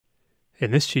In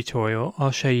this tutorial,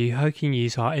 I'll show you how you can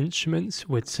use our instruments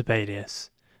with Sibelius.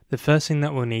 The first thing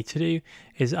that we'll need to do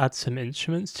is add some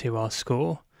instruments to our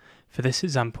score. For this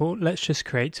example, let's just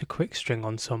create a quick string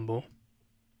ensemble.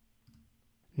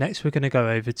 Next, we're going to go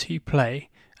over to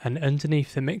Play, and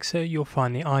underneath the mixer you'll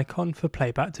find the icon for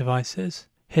playback devices.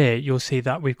 Here you'll see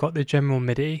that we've got the general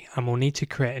MIDI, and we'll need to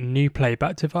create a new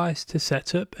playback device to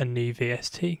set up a new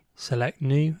VST. Select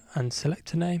New and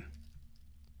select a name.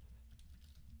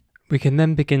 We can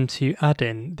then begin to add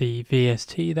in the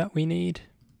VST that we need.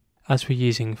 As we're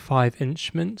using 5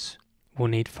 instruments, we'll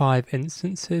need 5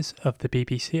 instances of the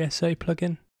BBCSO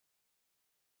plugin.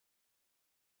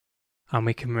 And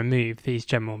we can remove these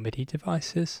general MIDI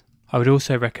devices. I would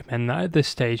also recommend that at this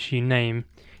stage you name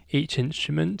each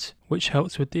instrument, which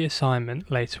helps with the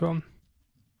assignment later on.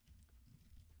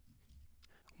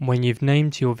 When you've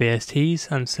named your VSTs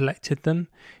and selected them,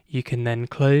 you can then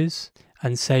close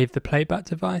and save the playback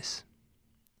device.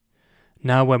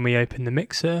 Now when we open the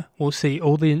mixer, we'll see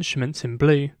all the instruments in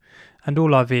blue and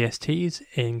all our VSTs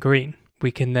in green.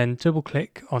 We can then double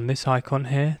click on this icon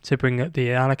here to bring up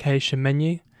the allocation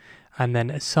menu and then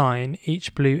assign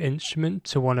each blue instrument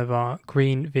to one of our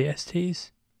green VSTs.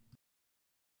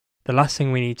 The last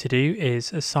thing we need to do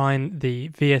is assign the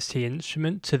VST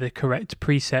instrument to the correct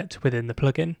preset within the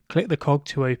plugin. Click the cog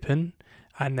to open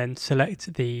and then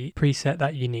select the preset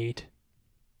that you need.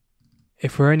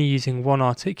 If we're only using one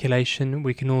articulation,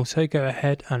 we can also go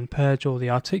ahead and purge all the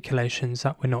articulations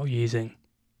that we're not using.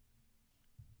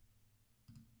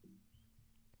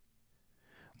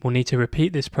 We'll need to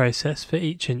repeat this process for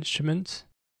each instrument.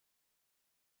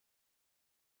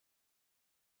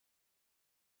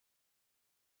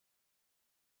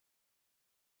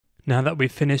 Now that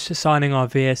we've finished assigning our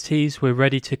VSTs, we're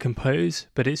ready to compose,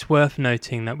 but it's worth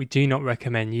noting that we do not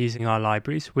recommend using our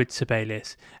libraries with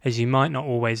Sibelius, as you might not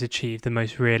always achieve the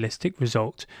most realistic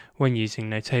result when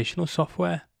using notational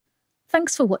software.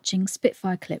 Thanks for watching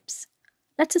Spitfire clips.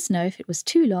 Let us know if it was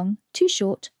too long, too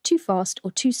short, too fast or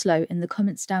too slow in the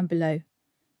comments down below.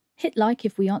 Hit like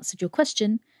if we answered your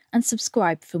question and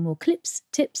subscribe for more clips,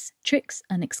 tips, tricks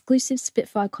and exclusive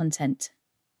Spitfire content.